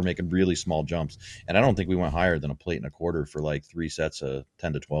we're making really small jumps. And I don't think we went higher than a plate and a quarter for like 3 sets of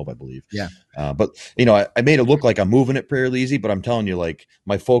 10 to 12, I believe. Yeah. But I made it look like I'm moving it fairly easy, but I'm telling you, like,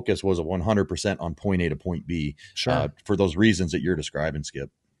 my focus was 100% on point A to point B. Sure. For those reasons that you're describing, Skip.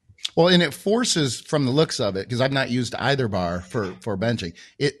 Well, and it forces, from the looks of it, because I've not used either bar for benching,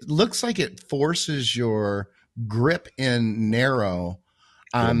 it looks like it forces your grip in narrow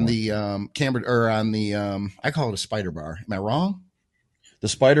on the cambered, or on the I call it a spider bar. Am I wrong? The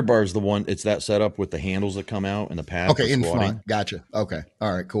spider bar is the one. It's that setup with the handles that come out and the pad. Okay, in front. Gotcha. Okay.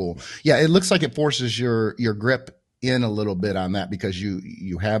 All right. Cool. Yeah, it looks like it forces your grip in a little bit on that because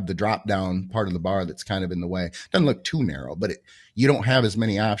you have the drop down part of the bar that's kind of in the way. Doesn't look too narrow, but you don't have as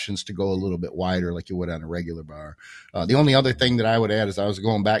many options to go a little bit wider like you would on a regular bar. The only other thing that I would add is I was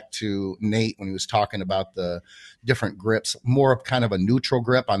going back to Nate when he was talking about the different grips, more of kind of a neutral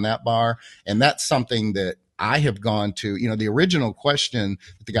grip on that bar. And that's something that I have gone to, the original question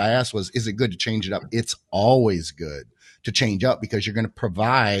that the guy asked was, is it good to change it up? It's always good to change up because you're going to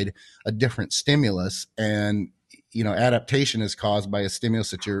provide a different stimulus, and adaptation is caused by a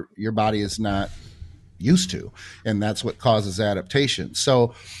stimulus that your body is not used to. And that's what causes adaptation.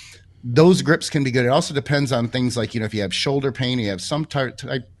 So those grips can be good. It also depends on things like, if you have shoulder pain, you have some type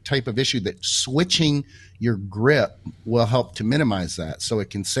of issue, that switching your grip will help to minimize that. So it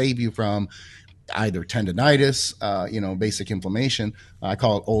can save you from either tendonitis, basic inflammation. I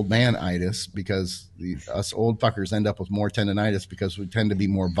call it old man-itis because us old fuckers end up with more tendonitis because we tend to be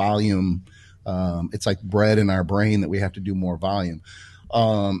more volume. It's like bread in our brain that we have to do more volume.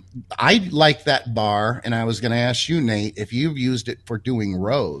 I like that bar, and I was going to ask you, Nate, if you've used it for doing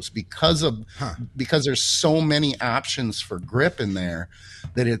rows because there's so many options for grip in there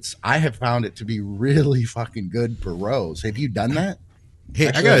that I have found it to be really fucking good for rows. Have you done that? Hey,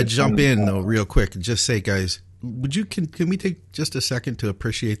 actually, I gotta jump in though real quick and just say, guys, can we take just a second to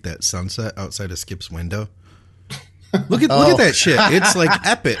appreciate that sunset outside of Skip's window? Look at that shit. It's like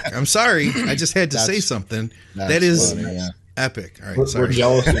epic. I'm sorry. I just had to say something. That is funny, yeah. Epic. All right. We're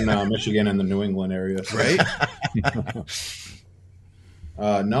jealous in Michigan and the New England area. So. Right?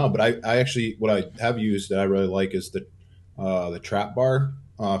 No, but I actually, what I have used that I really like is the trap bar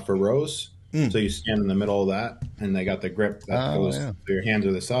for rows. So you stand in the middle of that, and they got the grip that goes to your hands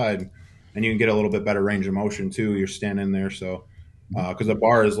to the side, and you can get a little bit better range of motion too. You're standing there. So, because the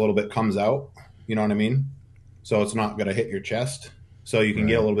bar is a little bit comes out, you know what I mean? So it's not going to hit your chest. So you can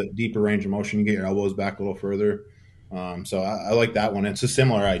get a little bit deeper range of motion. You get your elbows back a little further. So I like that one. It's a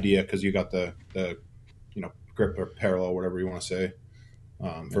similar idea because you got the grip or parallel, whatever you want to say,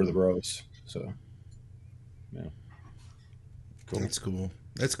 for the rows. So, yeah. Cool.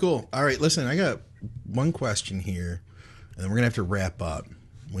 That's cool. All right, listen, I got one question here, and then we're going to have to wrap up.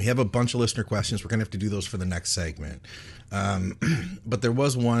 We have a bunch of listener questions. We're going to have to do those for the next segment. But there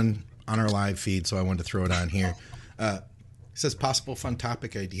was one on our live feed, so I wanted to throw it on here. It says, possible fun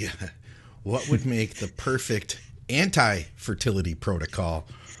topic idea. What would make the perfect anti-fertility protocol.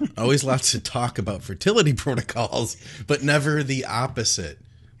 Always lots to talk about fertility protocols, but never the opposite.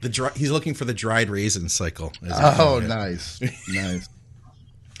 He's looking for the dried raisin cycle. Oh, nice. Nice.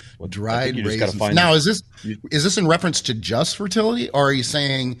 Well, Dried you just gotta raisins. find- Now, is this in reference to just fertility, or are you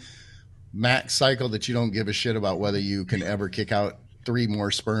saying max cycle that you don't give a shit about whether you can ever kick out 3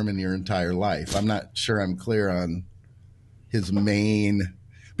 more sperm in your entire life? I'm not sure I'm clear on his main,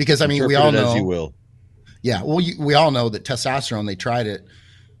 because I mean, we all Interpret it know, as you will. yeah, well, we all know that testosterone, they tried it,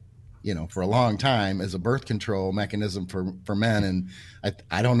 for a long time as a birth control mechanism for men. And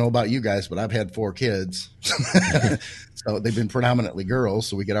I don't know about you guys, but I've had 4 kids. So they've been predominantly girls.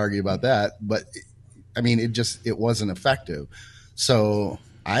 So we could argue about that, but I mean, it wasn't effective. So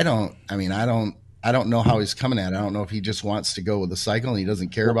I don't know how he's coming at it. I don't know if he just wants to go with the cycle and he doesn't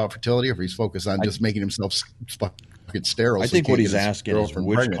care about fertility, or if he's focused on just making himself fucking sterile. I so he think what can't he's get his asking is girlfriend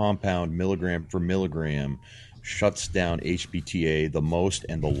which pregnant. compound milligram for milligram shuts down HBTA the most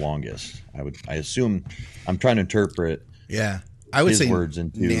and the longest. I assume I'm trying to interpret Yeah, I would his say words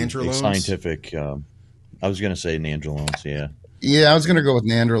into a nandrolones. scientific. I was going to say nandrolones. Yeah. Yeah, I was going to go with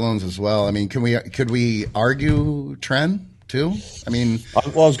nandrolones as well. I mean, could we argue tren too? I mean,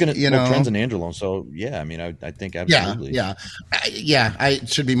 Well, I was going to, You know. trends and nandrolones. So yeah, I mean, I think yeah, absolutely. I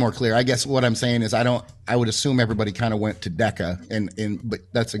should be more clear. I guess what I'm saying is I would assume everybody kind of went to DECA, but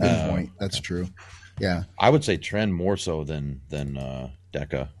that's a good point. That's true. Yeah. I would say trend more so than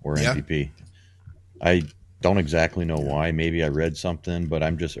DECA or Yeah. NPP. I don't exactly know why. Maybe I read something, but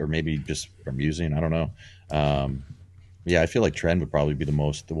or maybe just from using. I don't know. Yeah, I feel like trend would probably be the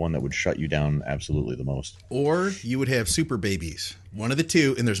one that would shut you down absolutely the most. Or you would have super babies. One of the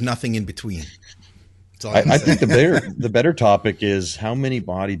two, and there's nothing in between. That's all I can say. think the better topic is how many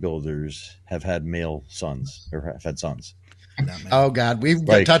bodybuilders have had male sons or have had sons. Not many. Oh God, we've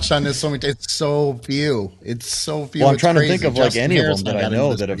Like- touched on this so many times. It's so few. It's so few. Well, I'm It's trying to crazy. think of like Justin any of Harrison them that I got into know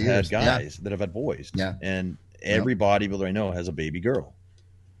this that have for had years. Yeah. guys that have had boys. Yeah. And every bodybuilder I know has a baby girl.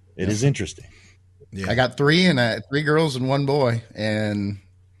 It is interesting. Yeah. I got 3 3 girls and 1 boy, and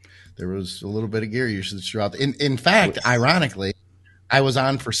there was a little bit of gear usage throughout. In fact, ironically, I was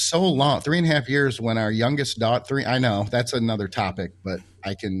on for so long, 3.5 years, when our youngest daughter, I know that's another topic, but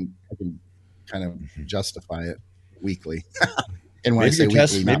I can kind of justify it weekly. And when I say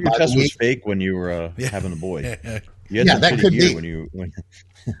weekly, Maybe not your by test the was week. fake when you were having the boy. You had Yeah, some that shitty could gear be. when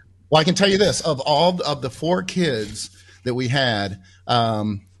Well, I can tell you this: of all of the 4 kids that we had,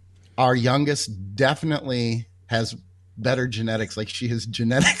 our youngest definitely has better genetics. Like, she is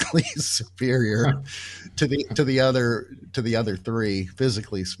genetically superior to the other 3,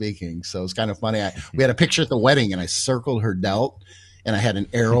 physically speaking. So it's kind of funny. We had a picture at the wedding, and I circled her delt, and I had an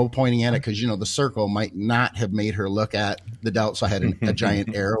arrow pointing at it because the circle might not have made her look at the delt. So I had a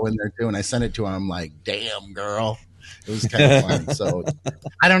giant arrow in there too, and I sent it to her. I'm like, "Damn, girl." It was kind of fun. So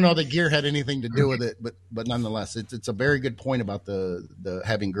I don't know that gear had anything to do with it, but nonetheless, it's a very good point about the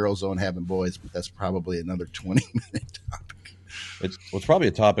having girls though and having boys. But that's probably another 20-minute topic. it's probably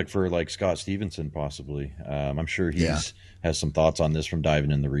a topic for like Scott Stevenson, possibly. I'm sure he's has some thoughts on this from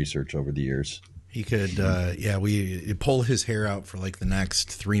diving in the research over the years. He could, we pull his hair out for like the next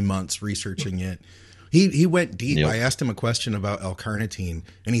 3 months researching it. He went deep. Yep. I asked him a question about L-carnitine,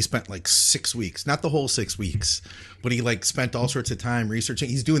 and he spent like 6 weeks, not the whole 6 weeks, but he like spent all sorts of time researching.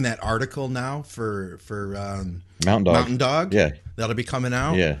 He's doing that article now for Mountain Dog. Yeah. That'll be coming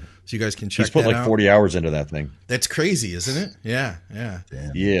out. Yeah. So you guys can check He's put that like out. 40 hours into that thing. That's crazy, isn't it? Yeah.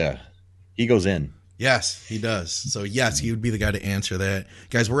 Yeah. He goes in. Yes, he does. So yes, he would be the guy to answer that.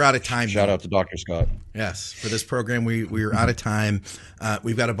 Guys, we're out of time. Shout now. out to Dr. Scott. Yes, for this program, we're out of time.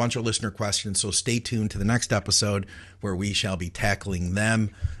 We've got a bunch of listener questions, so stay tuned to the next episode where we shall be tackling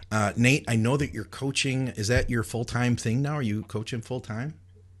them. Nate, I know that you're coaching. Is that your full-time thing now? Are you coaching full-time?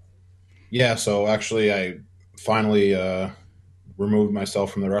 Yeah, so actually I finally removed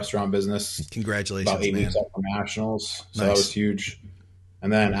myself from the restaurant business Congratulations, about 8 man. weeks after nationals. So that Nice. was huge.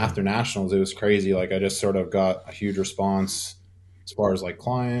 And then after nationals, it was crazy. Like, I just sort of got a huge response as far as like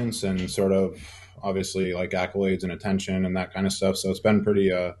clients and sort of obviously like accolades and attention and that kind of stuff. So it's been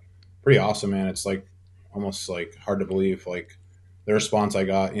pretty awesome, man. It's like almost like hard to believe like the response I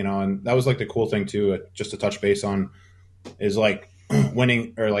got, and that was like the cool thing too, just to touch base on, is like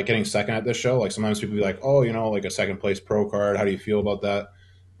winning or like getting second at this show. Like sometimes people be like, oh, like a second place pro card. How do you feel about that?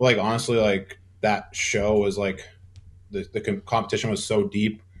 But like, honestly, like that show was like, the competition was so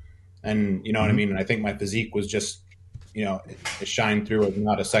deep, and you know what I mean? And I think my physique was just, it shined through as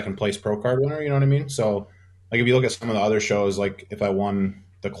not a second place pro card winner, you know what I mean? So like, if you look at some of the other shows, like if I won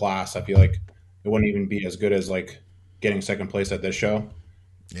the class, I feel like it wouldn't even be as good as like getting second place at this show.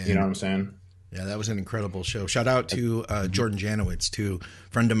 Yeah. You know what I'm saying? Yeah, that was an incredible show. Shout out to Jordan Janowitz, too,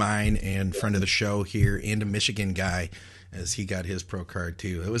 friend of mine and friend of the show here, and a Michigan guy, as he got his pro card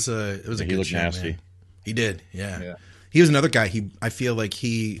too. It was a good show. Nasty. Man. He did, yeah. He was another guy. I feel like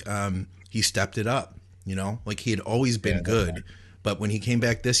he stepped it up. You know, like he had always been good, but when he came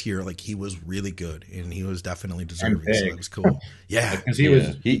back this year, like he was really good, and he was definitely deserving. So that was cool. Yeah, because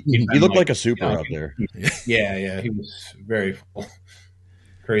he looked like a super out there. Yeah, he was very full.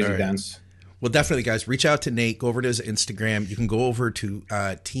 Crazy dense. Well, definitely, guys, reach out to Nate. Go over to his Instagram. You can go over to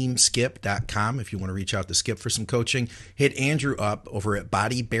teamskip.com if you want to reach out to Skip for some coaching. Hit Andrew up over at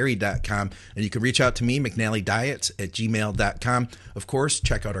bodyberry.com. And you can reach out to me, McNallyDiets@gmail.com. Of course,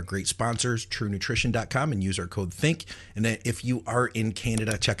 check out our great sponsors, TrueNutrition.com, and use our code THINK. And then if you are in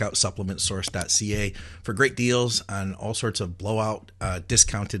Canada, check out SupplementSource.ca for great deals on all sorts of blowout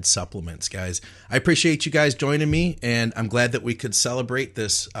discounted supplements, guys. I appreciate you guys joining me, and I'm glad that we could celebrate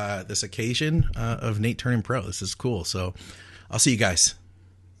this this occasion of Nate turning pro. This is cool. So I'll see you guys.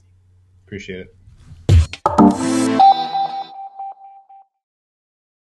 Appreciate it.